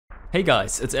Hey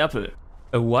guys, it's ERPL.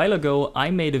 A while ago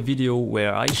I made a video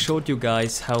where I showed you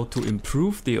guys how to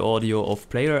improve the audio of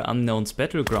PlayerUnknown's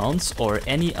Battlegrounds or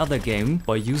any other game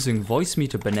by using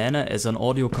Voicemeeter Banana as an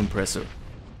audio compressor.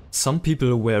 Some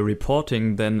people were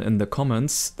reporting then in the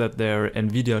comments that their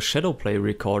NVIDIA SHADOW PLAY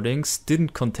recordings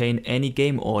didn't contain any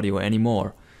game audio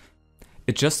anymore.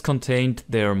 It just contained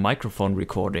their microphone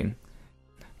recording.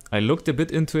 I looked a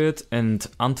bit into it, and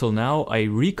until now I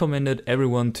recommended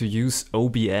everyone to use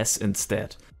OBS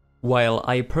instead. While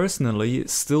I personally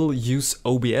still use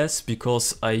OBS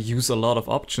because I use a lot of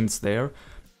options there,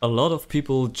 a lot of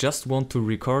people just want to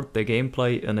record their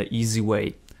gameplay in an easy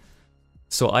way.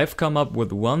 So I've come up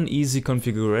with one easy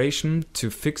configuration to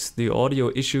fix the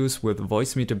audio issues with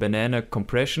Voicemeeter Banana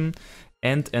compression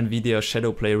and NVIDIA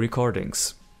SHADOW PLAY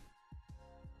recordings.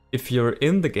 If you're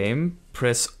in the game,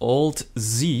 press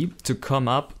Alt-Z to come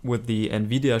up with the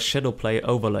NVIDIA SHADOW PLAY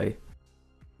overlay.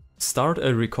 Start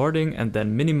a recording and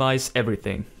then minimize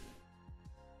everything.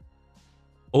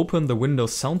 Open the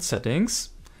Windows Sound Settings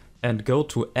and go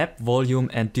to App Volume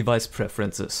and Device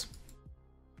Preferences.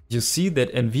 You see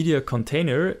that NVIDIA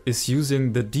Container is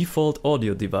using the default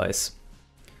audio device.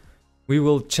 We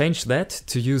will change that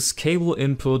to use cable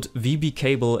input VB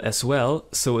cable as well,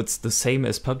 so it's the same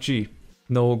as PUBG.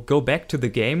 Now go back to the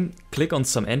game, click on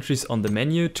some entries on the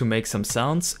menu to make some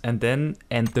sounds and then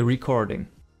end the recording.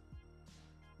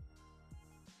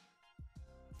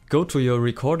 Go to your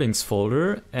recordings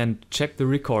folder and check the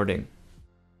recording.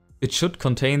 It should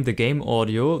contain the game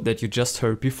audio that you just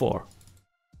heard before.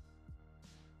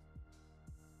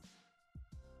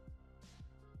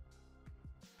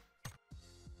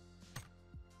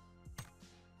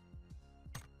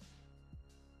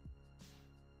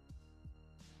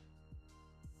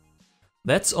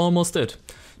 That's almost it.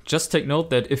 Just take note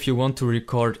that if you want to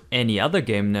record any other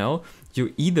game now,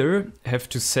 you either have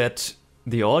to set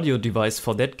the audio device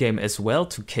for that game as well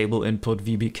to cable input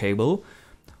VB cable,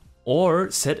 or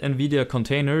set NVIDIA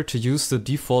Container to use the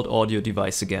default audio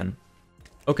device again.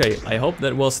 Okay, I hope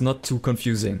that was not too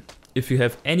confusing. If you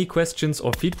have any questions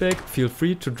or feedback, feel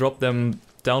free to drop them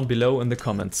down below in the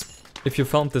comments. If you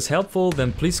found this helpful,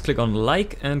 then please click on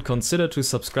like and consider to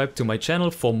subscribe to my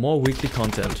channel for more weekly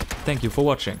content. Thank you for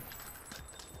watching.